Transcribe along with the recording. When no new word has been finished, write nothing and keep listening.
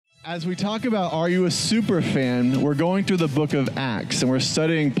As we talk about Are You a Super Fan, we're going through the book of Acts, and we're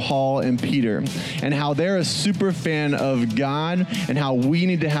studying Paul and Peter, and how they're a super fan of God, and how we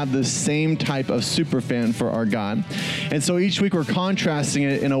need to have the same type of super fan for our God. And so each week we're contrasting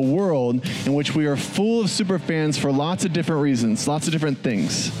it in a world in which we are full of super fans for lots of different reasons, lots of different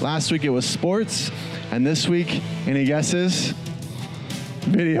things. Last week it was sports, and this week, any guesses?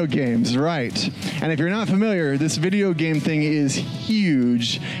 Video games, right. And if you're not familiar, this video game thing is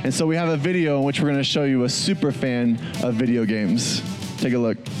huge. And so we have a video in which we're going to show you a super fan of video games. Take a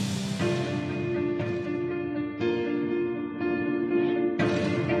look.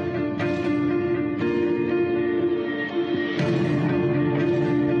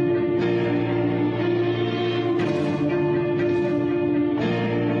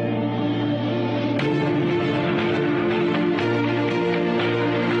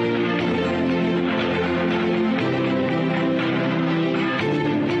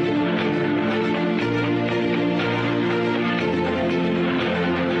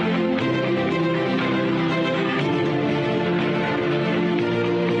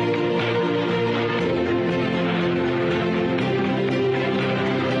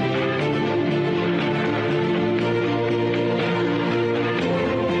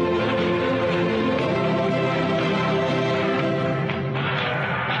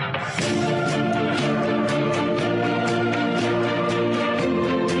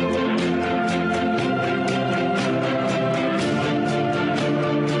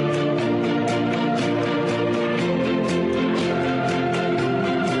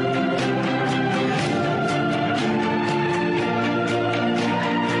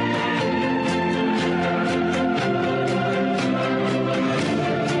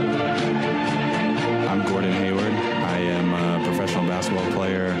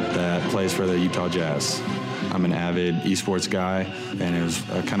 For the Utah Jazz. I'm an avid esports guy, and it was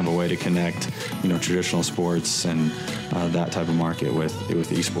kind of a way to connect, traditional sports and that type of market with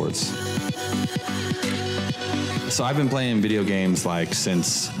esports. So I've been playing video games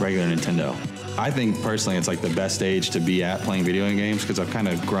since regular Nintendo. I think personally it's the best age to be at playing video games because I've kind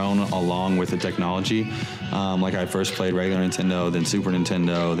of grown along with the technology. I first played regular Nintendo, then Super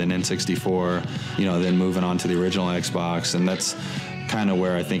Nintendo, then N64, then moving on to the original Xbox, and that's kind of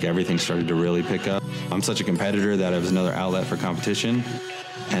where I think everything started to really pick up. I'm such a competitor that it was another outlet for competition.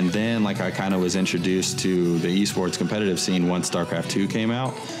 And then I kind of was introduced to the esports competitive scene once StarCraft 2 came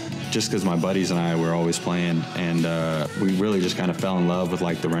out, just because my buddies and I were always playing, and we really just kind of fell in love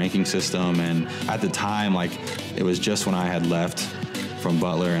with the ranking system. And at the time, it was just when I had left from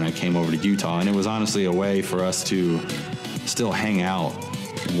Butler and I came over to Utah, and it was honestly a way for us to still hang out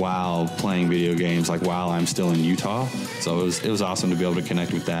while playing video games, while I'm still in Utah. So it was awesome to be able to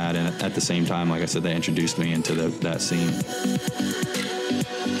connect with that, and at the same time, like I said, they introduced me into that scene.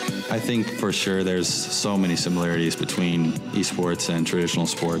 I think for sure there's so many similarities between esports and traditional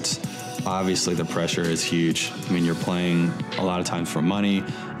sports. Obviously the pressure is huge. I mean, you're playing a lot of times for money,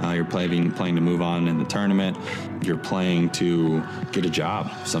 you're playing to move on in the tournament, you're playing to get a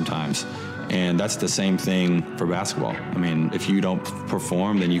job sometimes. And that's the same thing for basketball. I mean, if you don't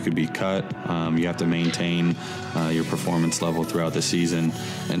perform, then you could be cut. You have to maintain your performance level throughout the season.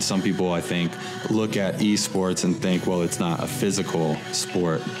 And some people, I think, look at esports and think, well, it's not a physical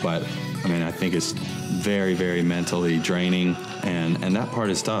sport. But, I mean, I think it's very, very mentally draining. And that part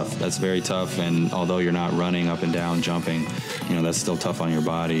is tough. That's very tough. And although you're not running up and down, jumping, that's still tough on your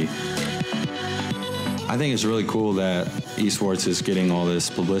body. I think it's really cool that esports is getting all this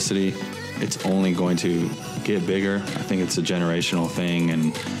publicity. It's only going to get bigger. I think it's a generational thing,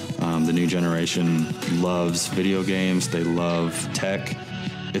 and the new generation loves video games. They love tech.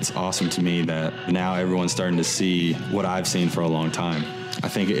 It's awesome to me that now everyone's starting to see what I've seen for a long time. I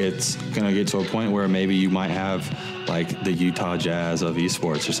think it's going to get to a point where maybe you might have the Utah Jazz of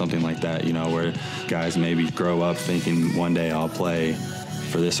esports or something like that, where guys maybe grow up thinking one day I'll play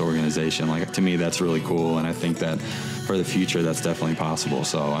for this organization. To me, that's really cool, and I think that for the future, that's definitely possible.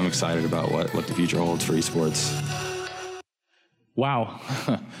 So I'm excited about what the future holds for esports. Wow,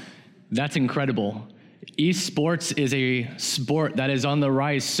 that's incredible. Esports is a sport that is on the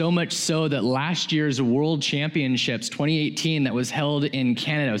rise, so much so that last year's World Championships, 2018, that was held in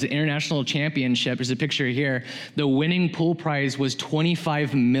Canada, it was an international championship. There's a picture here. The winning pool prize was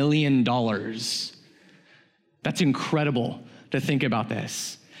 $25 million. That's incredible to think about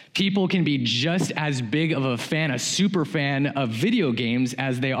this. People can be just as big of a fan, a super fan of video games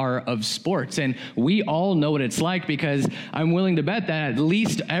as they are of sports. And we all know what it's like, because I'm willing to bet that at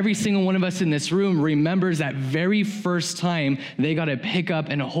least every single one of us in this room remembers that very first time they got to pick up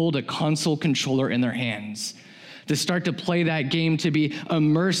and hold a console controller in their hands. to start to play that game, to be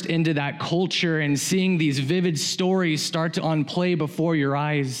immersed into that culture and seeing these vivid stories start to unplay before your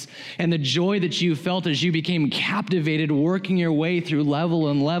eyes. And the joy that you felt as you became captivated, working your way through level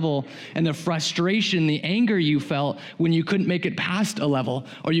and level, and the frustration, the anger you felt when you couldn't make it past a level,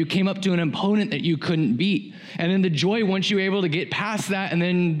 or you came up to an opponent that you couldn't beat. And then the joy once you were able to get past that, and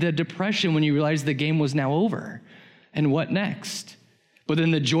then the depression when you realized the game was now over. And what next? But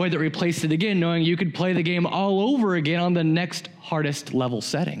then the joy that replaced it again, knowing you could play the game all over again on the next hardest level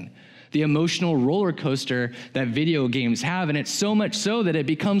setting. The emotional roller coaster that video games have. And it's so much so that it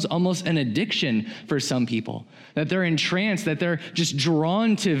becomes almost an addiction for some people, that they're entranced, that they're just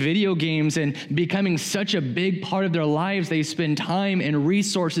drawn to video games and becoming such a big part of their lives. They spend time and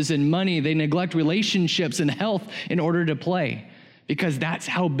resources and money. They neglect relationships and health in order to play, because that's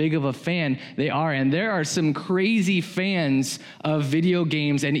how big of a fan they are. And there are some crazy fans of video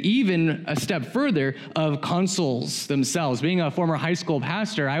games, and even a step further, of consoles themselves. Being a former high school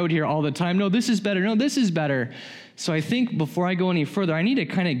pastor, I would hear all the time, no, this is better, no, this is better. So I think before I go any further, I need to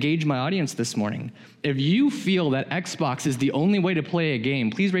kind of gauge my audience this morning. If you feel that Xbox is the only way to play a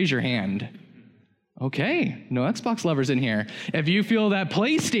game, please raise your hand. Okay, no Xbox lovers in here. If you feel that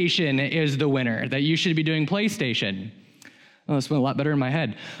PlayStation is the winner, that you should be doing PlayStation. Oh, this went a lot better in my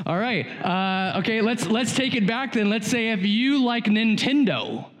head. All right. Okay, let's take it back then. Let's say if you like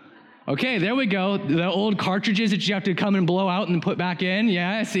Nintendo. Okay, there we go. The old cartridges that you have to come and blow out and put back in.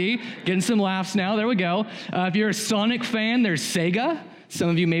 Yeah, see? Getting some laughs now. There we go. If you're a Sonic fan, there's Sega. Some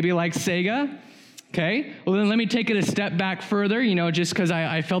of you maybe like Sega. Okay, well then let me take it a step back further, just because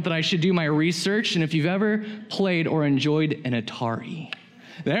I felt that I should do my research. And if you've ever played or enjoyed an Atari.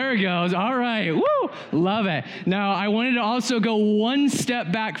 There it goes. All right. Woo! Love it. Now, I wanted to also go one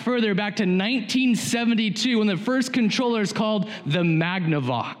step back further, back to 1972, when the first controller is called the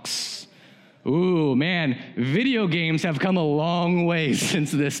Magnavox. Ooh, man, video games have come a long way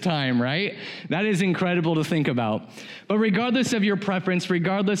since this time, right? That is incredible to think about. But regardless of your preference,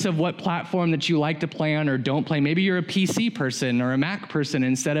 regardless of what platform that you like to play on or don't play, maybe you're a PC person or a Mac person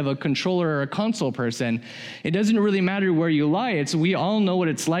instead of a controller or a console person, it doesn't really matter where you lie. We all know what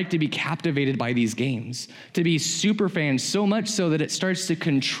it's like to be captivated by these games, to be super fans, so much so that it starts to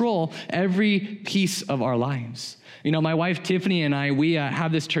control every piece of our lives. My wife Tiffany and I, we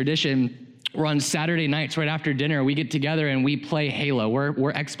have this tradition. We're on Saturday nights right after dinner, we get together and we play Halo.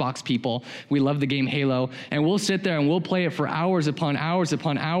 We're Xbox people. We love the game Halo. And we'll sit there and we'll play it for hours upon hours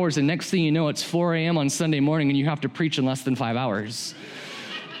upon hours. And next thing you know, it's 4 a.m. on Sunday morning and you have to preach in less than 5 hours.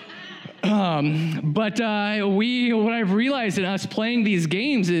 What I've realized in us playing these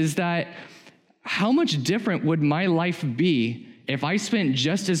games is that how much different would my life be if I spent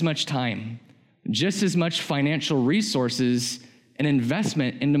just as much time, just as much financial resources an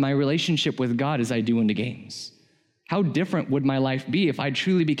investment into my relationship with God as I do into games? How different would my life be if I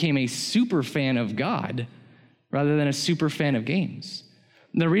truly became a super fan of God rather than a super fan of games?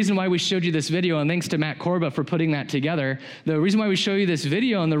 The reason why we showed you this video, and thanks to Matt Corba for putting that together, the reason why we show you this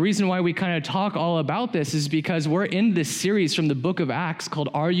video and the reason why we kind of talk all about this is because we're in this series from the book of Acts called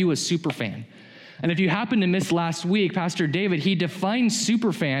Are You a Superfan? And if you happen to miss last week, Pastor David, he defined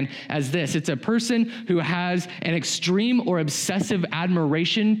superfan as this. It's a person who has an extreme or obsessive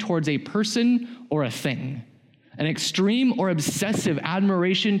admiration towards a person or a thing. An extreme or obsessive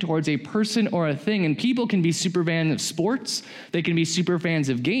admiration towards a person or a thing. And people can be super fans of sports. They can be super fans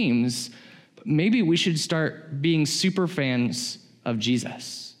of games. But maybe we should start being super fans of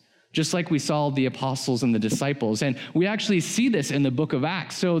Jesus, just like we saw the apostles and the disciples. And we actually see this in the book of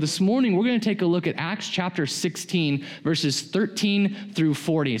Acts. So this morning, we're going to take a look at Acts chapter 16, verses 13 through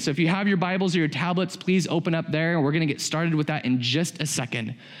 40. So if you have your Bibles or your tablets, please open up there, and we're going to get started with that in just a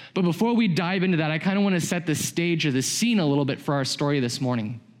second. But before we dive into that, I kind of want to set the stage or the scene a little bit for our story this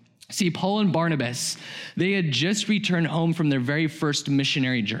morning. See, Paul and Barnabas, they had just returned home from their very first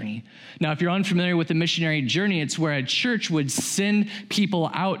missionary journey. Now, if you're unfamiliar with the missionary journey, it's where a church would send people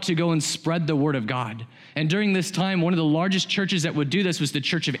out to go and spread the word of God. And during this time, one of the largest churches that would do this was the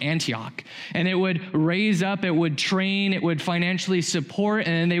Church of Antioch. And it would raise up, it would train, it would financially support,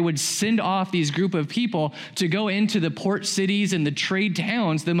 and then they would send off these group of people to go into the port cities and the trade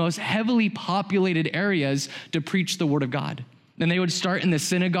towns, the most heavily populated areas, to preach the word of God. And they would start in the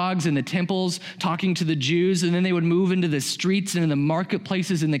synagogues and the temples talking to the Jews, and then they would move into the streets and in the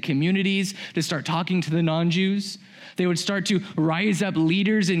marketplaces and the communities to start talking to the non-Jews. They would start to rise up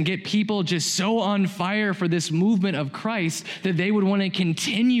leaders and get people just so on fire for this movement of Christ that they would want to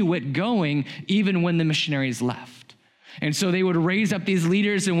continue it going even when the missionaries left. And so they would raise up these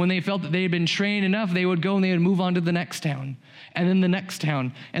leaders, and when they felt that they had been trained enough, they would go and they would move on to the next town, and then the next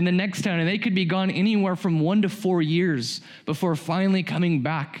town, and the next town. And they could be gone anywhere from 1 to 4 years before finally coming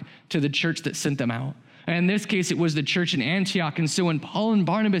back to the church that sent them out. And in this case, it was the church in Antioch. And so when Paul and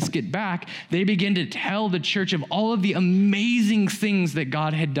Barnabas get back, they begin to tell the church of all of the amazing things that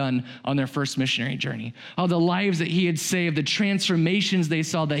God had done on their first missionary journey. All the lives that he had saved, the transformations they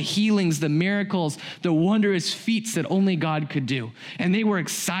saw, the healings, the miracles, the wondrous feats that only God could do. And they were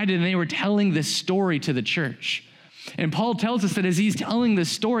excited, and they were telling this story to the church. And Paul tells us that as he's telling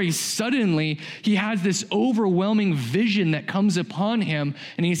this story, suddenly he has this overwhelming vision that comes upon him.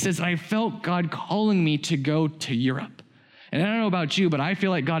 And he says, I felt God calling me to go to Europe. And I don't know about you, but I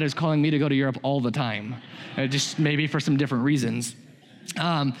feel like God is calling me to go to Europe all the time, just maybe for some different reasons.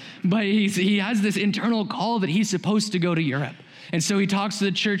 But he has this internal call that he's supposed to go to Europe. And so he talks to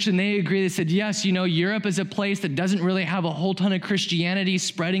the church, and they agree. They said, yes, Europe is a place that doesn't really have a whole ton of Christianity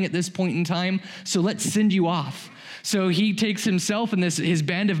spreading at this point in time, so let's send you off. So he takes himself and his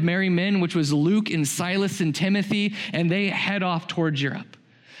band of merry men, which was Luke and Silas and Timothy, and they head off towards Europe.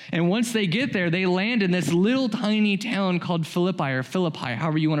 And once they get there, they land in this little tiny town called Philippi,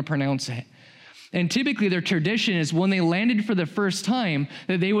 however you want to pronounce it. And typically their tradition is when they landed for the first time,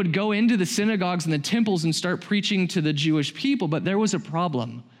 that they would go into the synagogues and the temples and start preaching to the Jewish people. But there was a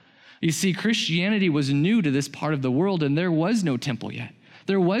problem. You see, Christianity was new to this part of the world, and there was no temple yet.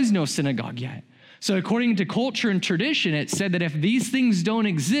 There was no synagogue yet. So according to culture and tradition, it said that if these things don't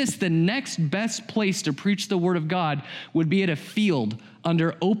exist, the next best place to preach the word of God would be at a field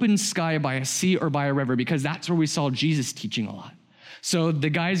under open sky by a sea or by a river, because that's where we saw Jesus teaching a lot. So the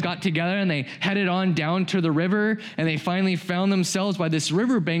guys got together and they headed on down to the river, and they finally found themselves by this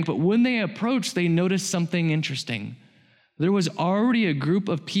riverbank. But when they approached, they noticed something interesting. There was already a group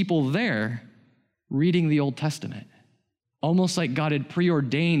of people there reading the Old Testament. Almost like God had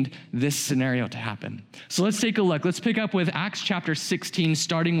preordained this scenario to happen. So let's take a look. Let's pick up with Acts chapter 16,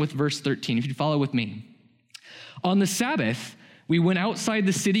 starting with verse 13, if you'd follow with me. On the Sabbath, we went outside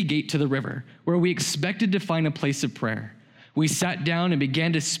the city gate to the river, where we expected to find a place of prayer. We sat down and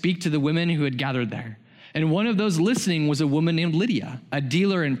began to speak to the women who had gathered there. And one of those listening was a woman named Lydia, a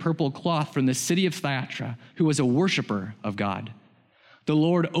dealer in purple cloth from the city of Thyatira, who was a worshiper of God. The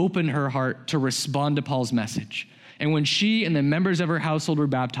Lord opened her heart to respond to Paul's message. And when she and the members of her household were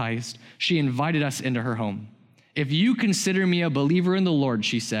baptized, she invited us into her home. If you consider me a believer in the Lord,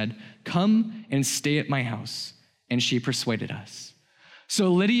 she said, come and stay at my house. And she persuaded us. So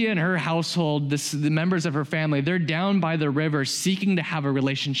Lydia and her household, the members of her family, they're down by the river seeking to have a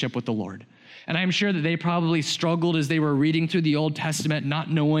relationship with the Lord. And I'm sure that they probably struggled as they were reading through the Old Testament,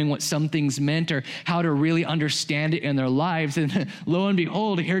 not knowing what some things meant or how to really understand it in their lives. And lo and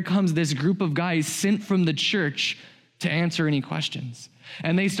behold, here comes this group of guys sent from the church to answer any questions.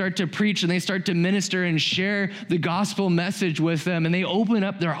 And they start to preach and they start to minister and share the gospel message with them, and they open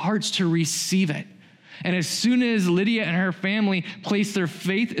up their hearts to receive it. And as soon as Lydia and her family place their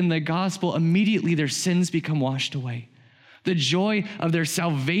faith in the gospel, immediately their sins become washed away. The joy of their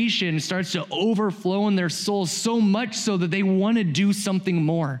salvation starts to overflow in their souls, so much so that they want to do something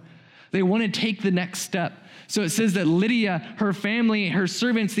more. They want to take the next step. So it says that Lydia, her family, her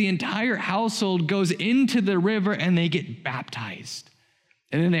servants, the entire household goes into the river and they get baptized.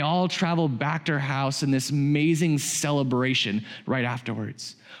 And then they all travel back to her house in this amazing celebration right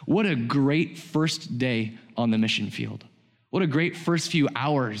afterwards. What a great first day on the mission field. What a great first few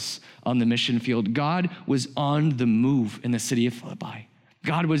hours on the mission field. God was on the move in the city of Philippi.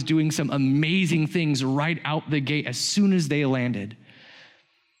 God was doing some amazing things right out the gate as soon as they landed.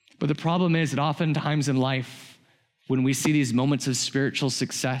 But the problem is that oftentimes in life, when we see these moments of spiritual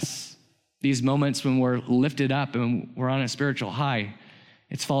success, these moments when we're lifted up and we're on a spiritual high,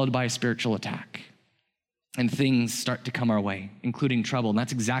 it's followed by a spiritual attack. And things start to come our way, including trouble. And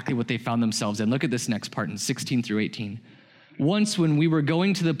that's exactly what they found themselves in. Look at this next part in 16 through 18. Once when we were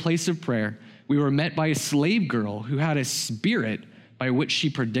going to the place of prayer, we were met by a slave girl who had a spirit by which she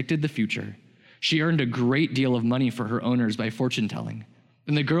predicted the future. She earned a great deal of money for her owners by fortune telling.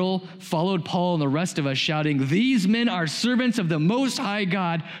 And the girl followed Paul and the rest of us, shouting, these men are servants of the Most High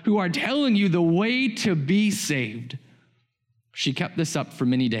God who are telling you the way to be saved. She kept this up for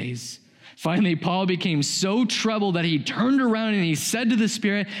many days. Finally, Paul became so troubled that he turned around and he said to the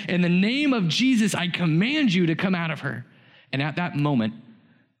spirit, in the name of Jesus, I command you to come out of her. And at that moment,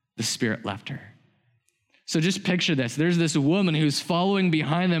 the spirit left her. So just picture this. There's this woman who's following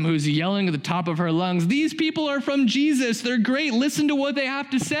behind them, who's yelling at the top of her lungs, these people are from Jesus. They're great. Listen to what they have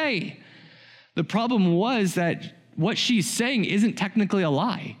to say. The problem was that what she's saying isn't technically a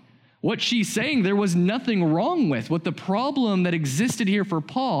lie. What she's saying, there was nothing wrong with. What the problem that existed here for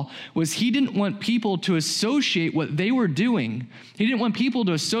Paul was he didn't want people to associate what they were doing. He didn't want people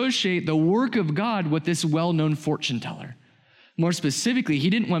to associate the work of God with this well-known fortune teller. More specifically,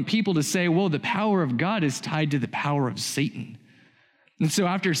 he didn't want people to say, well, the power of God is tied to the power of Satan. And so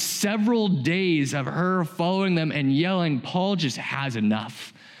after several days of her following them and yelling, Paul just has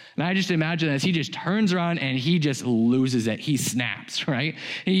enough. And I just imagine as he just turns around and he just loses it. He snaps, right?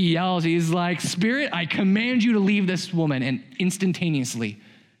 He yells, he's like, Spirit, I command you to leave this woman. And instantaneously,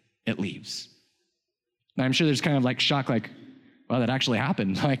 it leaves. And I'm sure there's kind of like shock, like, well, that actually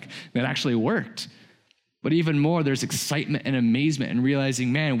happened. Like, that actually worked. But even more, there's excitement and amazement in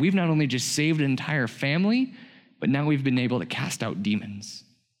realizing, man, we've not only just saved an entire family, but now we've been able to cast out demons.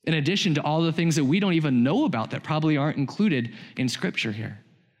 In addition to all the things that we don't even know about that probably aren't included in Scripture here.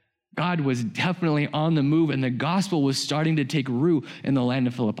 God was definitely on the move, and the gospel was starting to take root in the land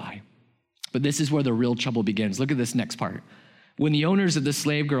of Philippi. But this is where the real trouble begins. Look at this next part. When the owners of the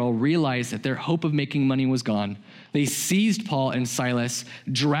slave girl realized that their hope of making money was gone, they seized Paul and Silas,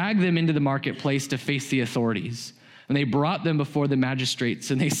 dragged them into the marketplace to face the authorities. And they brought them before the magistrates,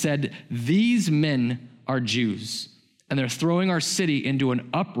 and they said, these men are Jews, and they're throwing our city into an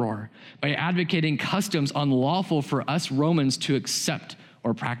uproar by advocating customs unlawful for us Romans to accept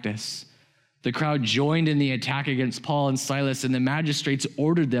or practice. The crowd joined in the attack against Paul and Silas, and the magistrates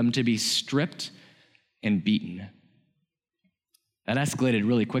ordered them to be stripped and beaten. That escalated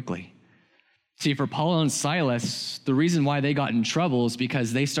really quickly. See, for Paul and Silas, the reason why they got in trouble is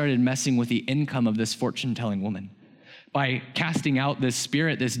because they started messing with the income of this fortune-telling woman. By casting out this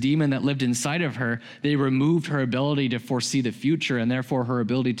spirit, this demon that lived inside of her, they removed her ability to foresee the future and therefore her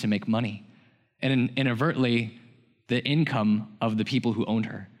ability to make money. And inadvertently, the income of the people who owned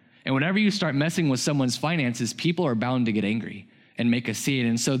her. And whenever you start messing with someone's finances, people are bound to get angry and make a scene.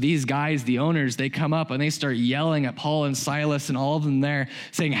 And so these guys, the owners, they come up and they start yelling at Paul and Silas and all of them there,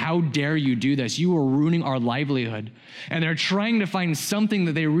 saying, how dare you do this? You are ruining our livelihood. And they're trying to find something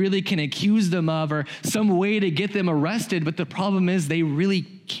that they really can accuse them of or some way to get them arrested. But the problem is they really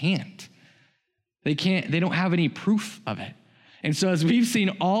can't. They don't have any proof of it. And so as we've seen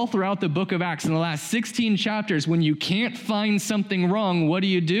all throughout the book of Acts in the last 16 chapters, when you can't find something wrong, what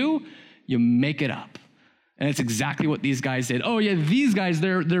do? You make it up. And it's exactly what these guys did. Oh yeah, these guys,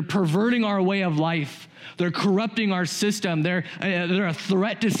 they're perverting our way of life. They're corrupting our system. They're a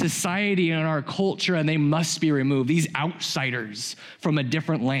threat to society and our culture, and they must be removed. These outsiders from a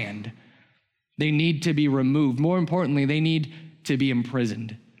different land, they need to be removed. More importantly, they need to be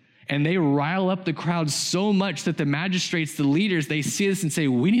imprisoned. And they rile up the crowd so much that the magistrates, the leaders, they see this and say,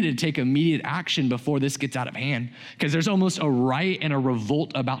 we need to take immediate action before this gets out of hand, because there's almost a riot and a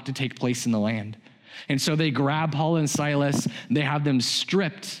revolt about to take place in the land. And so they grab Paul and Silas, they have them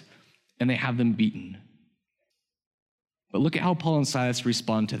stripped, and they have them beaten. But look at how Paul and Silas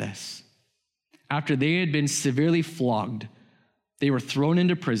respond to this. After they had been severely flogged, they were thrown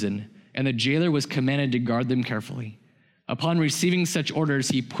into prison, and the jailer was commanded to guard them carefully. Upon receiving such orders,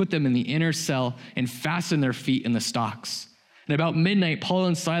 he put them in the inner cell and fastened their feet in the stocks. And about midnight, Paul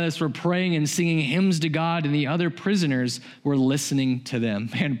and Silas were praying and singing hymns to God, and the other prisoners were listening to them.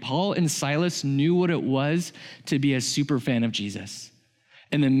 And Paul and Silas knew what it was to be a super fan of Jesus.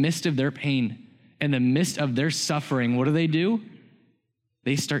 In the midst of their pain, in the midst of their suffering, what do?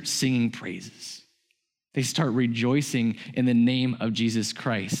 They start singing praises. They start rejoicing in the name of Jesus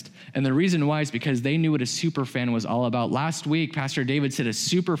Christ. And the reason why is because they knew what a super fan was all about. Last week, Pastor David said a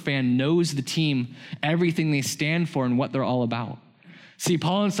super fan knows the team, everything they stand for, and what they're all about. See,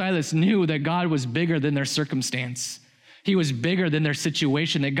 Paul and Silas knew that God was bigger than their circumstance. He was bigger than their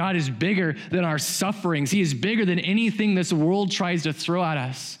situation, that God is bigger than our sufferings. He is bigger than anything this world tries to throw at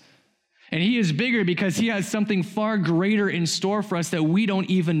us. And he is bigger because he has something far greater in store for us that we don't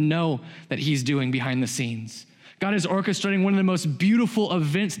even know that he's doing behind the scenes. God is orchestrating one of the most beautiful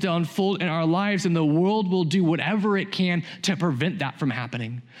events to unfold in our lives, and the world will do whatever it can to prevent that from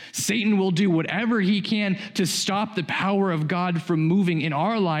happening. Satan will do whatever he can to stop the power of God from moving in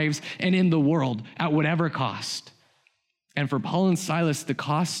our lives and in the world at whatever cost. And for Paul and Silas, the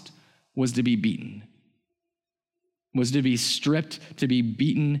cost was to be beaten. Was to be stripped, to be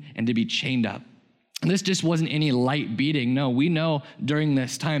beaten, and to be chained up. And this just wasn't any light beating. No, we know during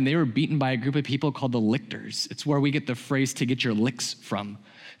this time they were beaten by a group of people called the lictors. It's where we get the phrase to get your licks from.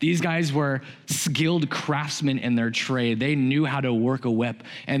 These guys were skilled craftsmen in their trade. They knew how to work a whip,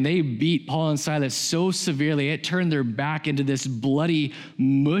 and they beat Paul and Silas so severely it turned their back into this bloody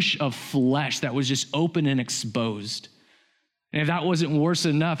mush of flesh that was just open and exposed. And if that wasn't worse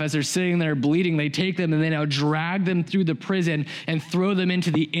enough, as they're sitting there bleeding, they take them and they now drag them through the prison and throw them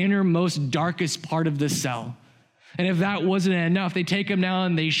into the innermost, darkest part of the cell. And if that wasn't enough, they take them down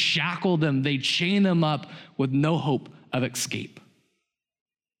and they shackle them, they chain them up with no hope of escape.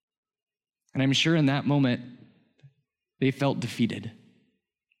 And I'm sure in that moment, they felt defeated.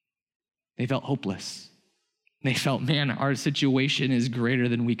 They felt hopeless. They felt, man, our situation is greater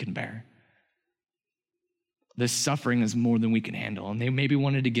than we can bear. This suffering is more than we can handle. And they maybe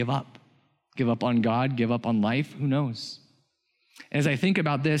wanted to give up on God, give up on life, who knows? As I think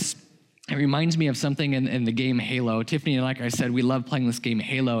about this, it reminds me of something in the game Halo. Tiffany, like I said, we love playing this game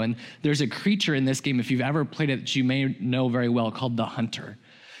Halo, and there's a creature in this game, if you've ever played it, that you may know very well, called the Hunter.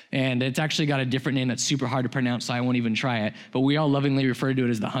 And it's actually got a different name that's super hard to pronounce, so I won't even try it, but we all lovingly refer to it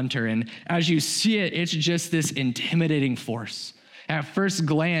as the Hunter. And as you see it, it's just this intimidating force. At first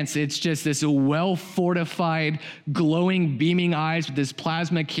glance, it's just this well-fortified, glowing, beaming eyes with this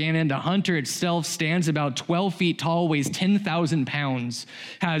plasma cannon. The Hunter itself stands about 12 feet tall, weighs 10,000 pounds,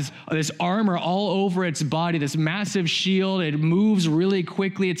 has this armor all over its body, this massive shield. It moves really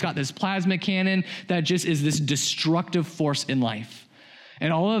quickly. It's got this plasma cannon that just is this destructive force in life.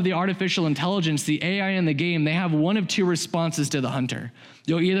 And all of the artificial intelligence, the AI in the game, they have one of two responses to the Hunter.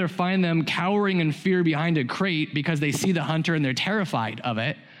 You'll either find them cowering in fear behind a crate because they see the Hunter and they're terrified of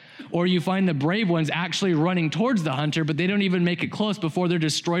it, or you find the brave ones actually running towards the Hunter, but they don't even make it close before they're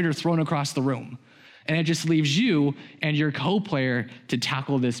destroyed or thrown across the room. And it just leaves you and your co-player to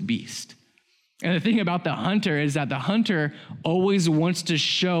tackle this beast. And the thing about the Hunter is that the Hunter always wants to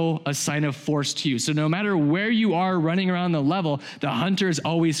show a sign of force to you. So no matter where you are running around the level, the Hunter is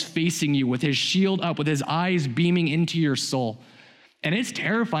always facing you with his shield up, with his eyes beaming into your soul. And it's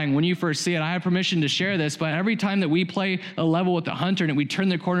terrifying when you first see it. I have permission to share this, but every time that we play a level with the Hunter and we turn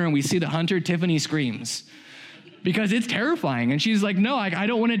the corner and we see the Hunter, Tiffany screams. Because it's terrifying. And she's like, no, I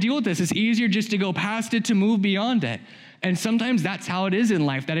don't want to deal with this. It's easier just to go past it, to move beyond it. And sometimes that's how it is in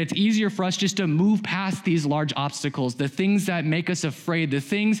life, that it's easier for us just to move past these large obstacles, the things that make us afraid, the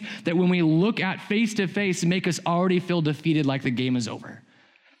things that when we look at face to face make us already feel defeated, like the game is over.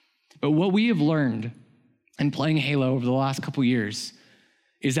 But what we have learned in playing Halo over the last couple years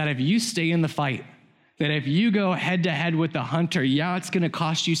is that if you stay in the fight, that if you go head to head with the Hunter, yeah, it's gonna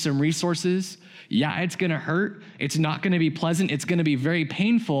cost you some resources. Yeah, it's gonna hurt. It's not gonna be pleasant. It's gonna be very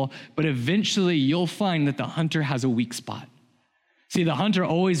painful, but eventually you'll find that the Hunter has a weak spot. See, the Hunter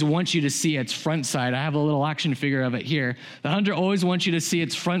always wants you to see its front side. I have a little action figure of it here. The Hunter always wants you to see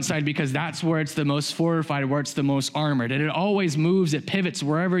its front side because that's where it's the most fortified, where it's the most armored. And it always moves, it pivots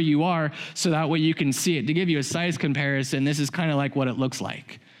wherever you are so that way you can see it. To give you a size comparison, this is kind of like what it looks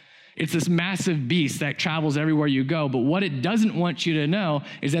like. It's this massive beast that travels everywhere you go, but what it doesn't want you to know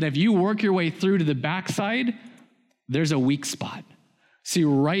is that if you work your way through to the backside, there's a weak spot. See,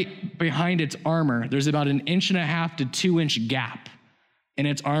 right behind its armor, there's about 1.5 to 2 inch gap in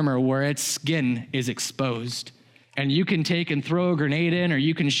its armor where its skin is exposed. And you can take and throw a grenade in, or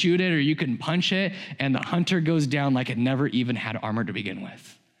you can shoot it, or you can punch it, and the Hunter goes down like it never even had armor to begin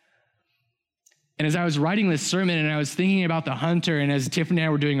with. And as I was writing this sermon and I was thinking about the Hunter, and as Tiffany and I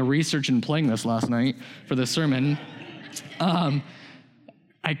were doing a research and playing this last night for the sermon,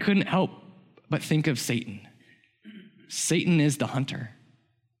 I couldn't help but think of Satan. Satan is the Hunter.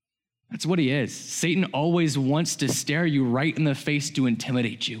 That's what he is. Satan always wants to stare you right in the face to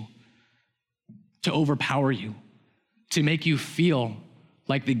intimidate you, to overpower you, to make you feel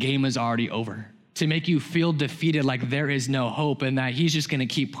like the game is already over, to make you feel defeated, like there is no hope, and that he's just gonna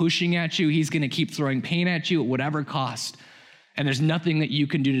keep pushing at you. He's gonna keep throwing pain at you at whatever cost. And there's nothing that you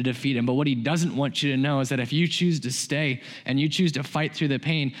can do to defeat him. But what he doesn't want you to know is that if you choose to stay and you choose to fight through the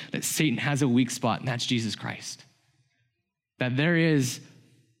pain, that Satan has a weak spot, and that's Jesus Christ. That there is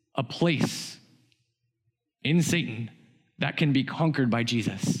a place in Satan that can be conquered by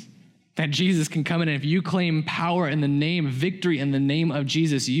Jesus. That Jesus can come in, and if you claim power in the name, victory in the name of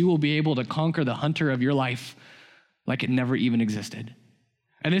Jesus, you will be able to conquer the Hunter of your life like it never even existed.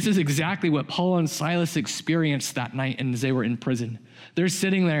 And this is exactly what Paul and Silas experienced that night as they were in prison. They're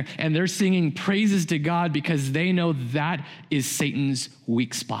sitting there and they're singing praises to God because they know that is Satan's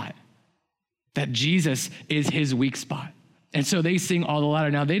weak spot. That Jesus is his weak spot. And so they sing all the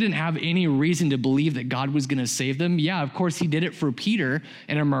louder. Now, they didn't have any reason to believe that God was going to save them. Yeah, of course, he did it for Peter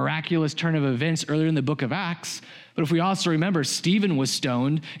in a miraculous turn of events earlier in the book of Acts. But if we also remember, Stephen was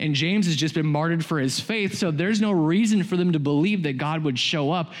stoned and James has just been martyred for his faith. So there's no reason for them to believe that God would show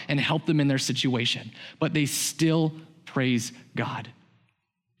up and help them in their situation. But they still praise God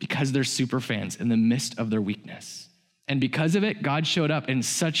because they're super fans in the midst of their weakness. And because of it, God showed up in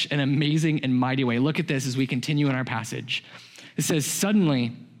such an amazing and mighty way. Look at this as we continue in our passage. It says,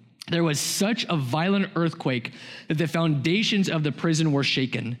 suddenly there was such a violent earthquake that the foundations of the prison were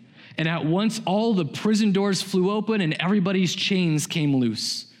shaken. And at once all the prison doors flew open and everybody's chains came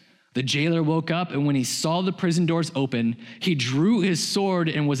loose. The jailer woke up, and when he saw the prison doors open, he drew his sword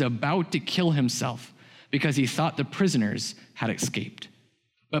and was about to kill himself because he thought the prisoners had escaped.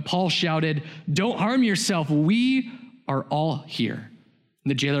 But Paul shouted, "Don't harm yourself. We are all here." And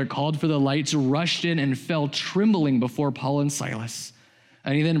the jailer called for the lights, rushed in, and fell trembling before Paul and Silas.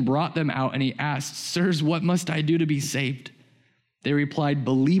 And he then brought them out, and he asked, "Sirs, what must I do to be saved?" They replied,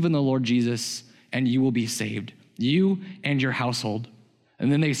 "Believe in the Lord Jesus, and you will be saved, you and your household."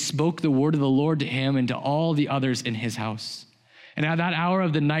 And then they spoke the word of the Lord to him and to all the others in his house. And at that hour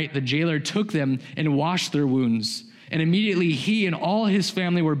of the night, the jailer took them and washed their wounds. And immediately he and all his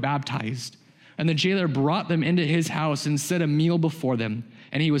family were baptized. And the jailer brought them into his house and set a meal before them.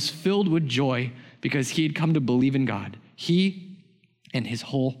 And he was filled with joy because he had come to believe in God, he and his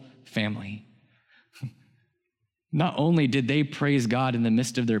whole family. Not only did they praise God in the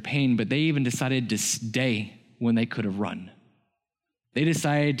midst of their pain, but they even decided to stay when they could have run. They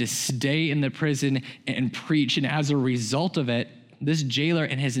decided to stay in the prison and preach. And as a result of it, this jailer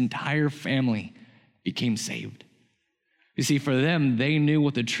and his entire family became saved. You see, for them, they knew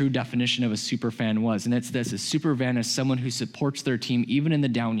what the true definition of a superfan was. And it's this: a superfan is someone who supports their team even in the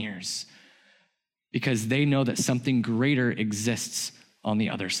down years because they know that something greater exists on the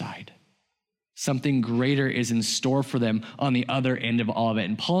other side. Something greater is in store for them on the other end of all of it.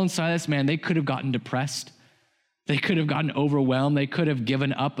 And Paul and Silas, man, they could have gotten depressed. They could have gotten overwhelmed. They could have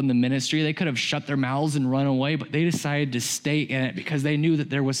given up on the ministry. They could have shut their mouths and run away, but they decided to stay in it because they knew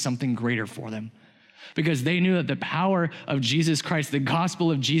that there was something greater for them. Because they knew that the power of Jesus Christ, the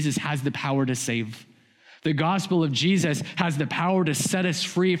gospel of Jesus, has the power to save. The gospel of Jesus has the power to set us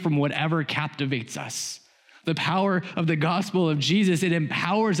free from whatever captivates us. The power of the gospel of Jesus, it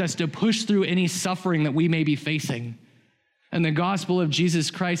empowers us to push through any suffering that we may be facing. And the gospel of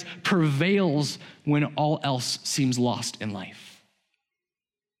Jesus Christ prevails when all else seems lost in life.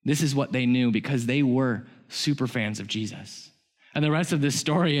 This is what they knew because they were super fans of Jesus. And the rest of this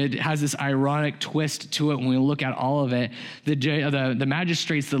story, it has this ironic twist to it when we look at all of it. The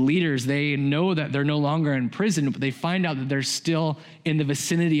magistrates, the leaders, they know that they're no longer in prison, but they find out that they're still in the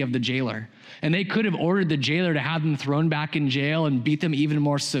vicinity of the jailer. And they could have ordered the jailer to have them thrown back in jail and beat them even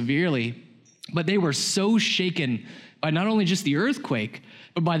more severely. But they were so shaken by not only just the earthquake,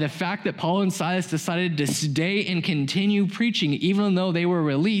 but by the fact that Paul and Silas decided to stay and continue preaching. Even though they were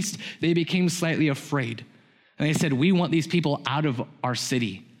released, they became slightly afraid. And they said, "We want these people out of our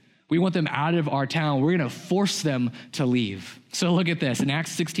city. We want them out of our town. We're going to force them to leave." So look at this. In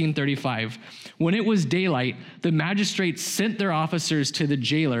Acts 16:35, when it was daylight, the magistrates sent their officers to the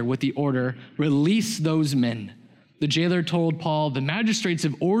jailer with the order, "Release those men." The jailer told Paul, "The magistrates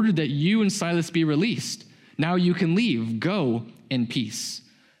have ordered that you and Silas be released. Now you can leave. Go in peace."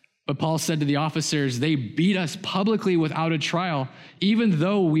 But Paul said to the officers, "They beat us publicly without a trial, even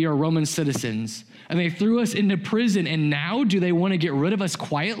though we are Roman citizens. And they threw us into prison, and now do they want to get rid of us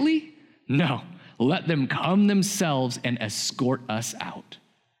quietly? No, let them come themselves and escort us out."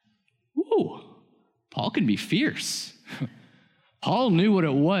 Ooh, Paul can be fierce. Paul knew what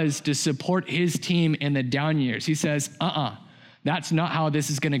it was to support his team in the down years. He says, that's not how this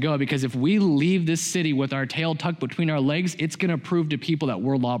is going to go, because if we leave this city with our tail tucked between our legs, it's going to prove to people that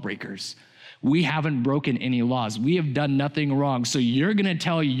we're lawbreakers. We haven't broken any laws. We have done nothing wrong. So you're going to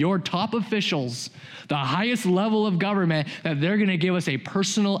tell your top officials, the highest level of government, that they're going to give us a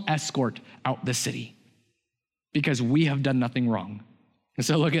personal escort out the city because we have done nothing wrong. And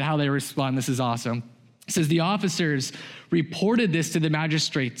so look at how they respond. This is awesome. It says, the officers reported this to the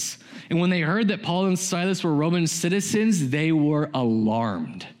magistrates, and when they heard that Paul and Silas were Roman citizens, they were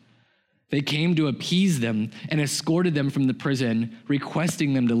alarmed. They came to appease them and escorted them from the prison,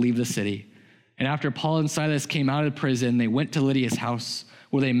 requesting them to leave the city. And after Paul and Silas came out of prison, they went to Lydia's house,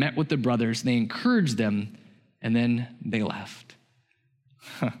 where they met with the brothers. They encouraged them, and then they left.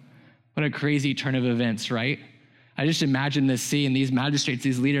 What a crazy turn of events, right? I just imagine this scene. These magistrates,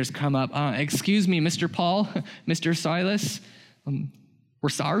 these leaders come up. "Excuse me, Mr. Paul, Mr. Silas, we're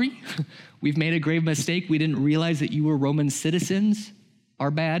sorry. We've made a grave mistake. We didn't realize that you were Roman citizens.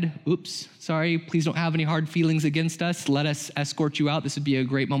 Our bad. Oops, sorry. Please don't have any hard feelings against us. Let us escort you out. This would be a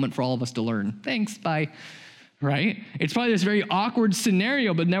great moment for all of us to learn. Thanks, bye." Right? It's probably this very awkward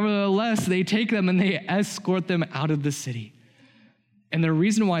scenario, but nevertheless, they take them and they escort them out of the city. And the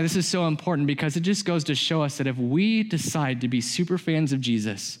reason why this is so important, because it just goes to show us that if we decide to be super fans of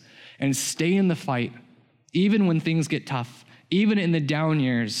Jesus and stay in the fight, even when things get tough, even in the down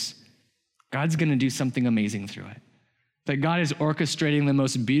years, God's going to do something amazing through it. That God is orchestrating the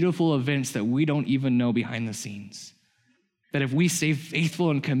most beautiful events that we don't even know behind the scenes. That if we stay faithful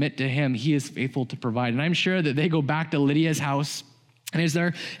and commit to him, he is faithful to provide. And I'm sure that they go back to Lydia's house. And as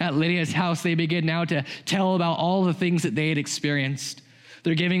they're at Lydia's house, they begin now to tell about all the things that they had experienced.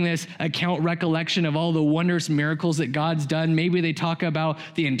 They're giving this account recollection of all the wondrous miracles that God's done. Maybe they talk about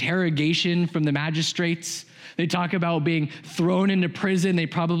the interrogation from the magistrates. They talk about being thrown into prison. They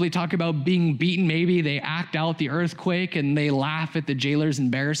probably talk about being beaten. Maybe they act out the earthquake and they laugh at the jailer's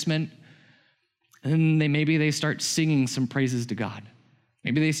embarrassment. And maybe they start singing some praises to God.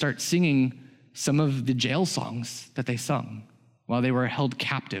 Maybe they start singing some of the jail songs that they sung while they were held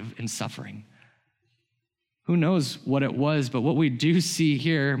captive in suffering. Who knows what it was, but what we do see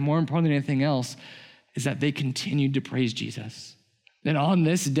here, more important than anything else, is that they continued to praise Jesus. And on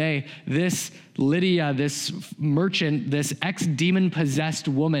this day, this Lydia, this merchant, this ex-demon-possessed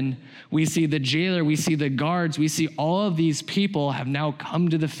woman, we see the jailer, we see the guards, we see all of these people have now come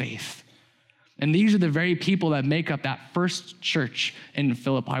to the faith. And these are the very people that make up that first church in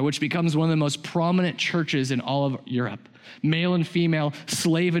Philippi, which becomes one of the most prominent churches in all of Europe. Male and female,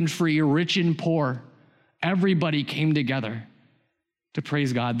 slave and free, rich and poor. Everybody came together to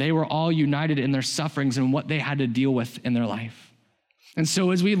praise God. They were all united in their sufferings and what they had to deal with in their life. And so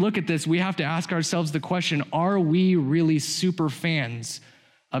as we look at this, we have to ask ourselves the question, are we really super fans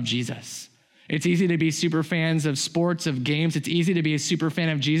of Jesus? It's easy to be super fans of sports, of games. It's easy to be a super fan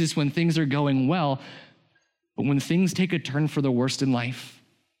of Jesus when things are going well. But when things take a turn for the worst in life,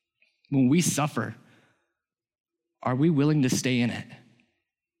 when we suffer, are we willing to stay in it?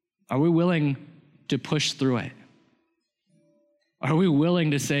 Are we willing to push through it? Are we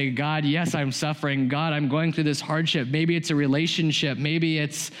willing to say, God, yes, I'm suffering. God, I'm going through this hardship. Maybe it's a relationship. Maybe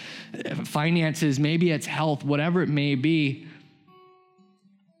it's finances. Maybe it's health, whatever it may be.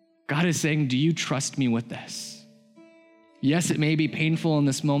 God is saying, do you trust me with this? Yes, it may be painful in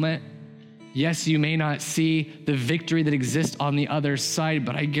this moment. Yes, you may not see the victory that exists on the other side,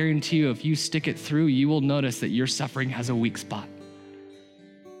 but I guarantee you, if you stick it through, you will notice that your suffering has a weak spot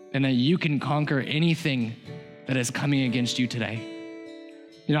and that you can conquer anything that is coming against you today.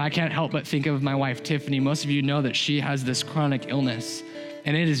 You know, I can't help but think of my wife, Tiffany. Most of you know that she has this chronic illness,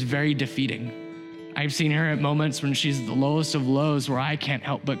 and it is very defeating. I've seen her at moments when she's the lowest of lows where I can't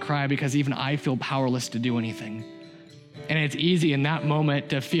help but cry because even I feel powerless to do anything. And it's easy in that moment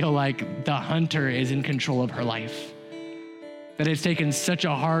to feel like the hunter is in control of her life. That it's taken such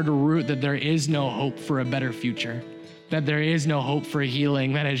a hard route that there is no hope for a better future. That there is no hope for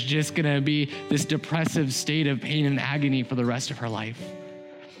healing. That it's just gonna be this depressive state of pain and agony for the rest of her life.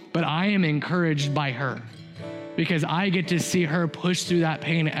 But I am encouraged by her because I get to see her push through that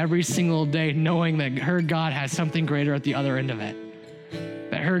pain every single day, knowing that her God has something greater at the other end of it.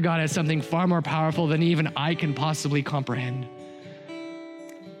 That her God has something far more powerful than even I can possibly comprehend.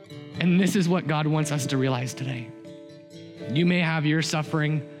 And this is what God wants us to realize today. You may have your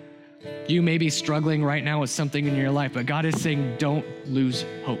suffering. You may be struggling right now with something in your life, but God is saying, don't lose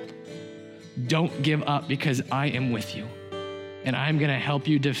hope. Don't give up because I am with you. And I'm gonna help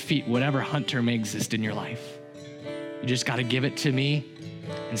you defeat whatever hunter may exist in your life. You just gotta give it to me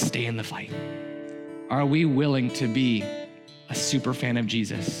and stay in the fight. Are we willing to be a super fan of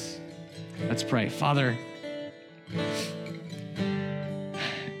Jesus? Let's pray. Father,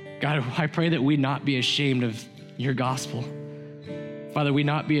 God, I pray that we not be ashamed of your gospel. Father, we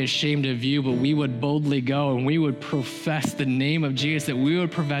not be ashamed of you, but we would boldly go and we would profess the name of Jesus, that we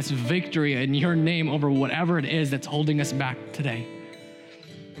would profess victory in your name over whatever it is that's holding us back today.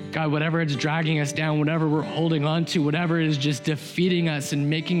 God, whatever it's dragging us down, whatever we're holding on to, whatever is just defeating us and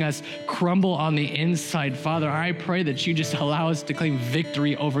making us crumble on the inside, Father, I pray that you just allow us to claim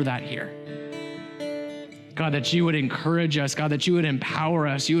victory over that here. God, that you would encourage us, God, that you would empower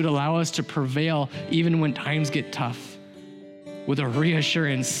us, you would allow us to prevail even when times get tough, with a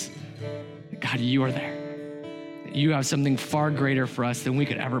reassurance that, God, you are there. That you have something far greater for us than we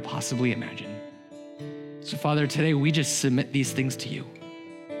could ever possibly imagine. So, Father, today we just submit these things to you.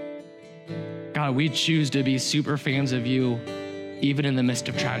 God, we choose to be super fans of you, even in the midst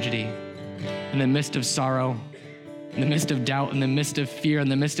of tragedy, in the midst of sorrow, in the midst of doubt, in the midst of fear, in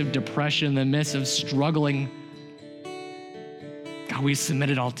the midst of depression, in the midst of struggling. God, we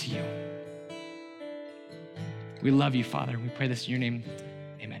submit it all to you. We love you, Father. We pray this in your name.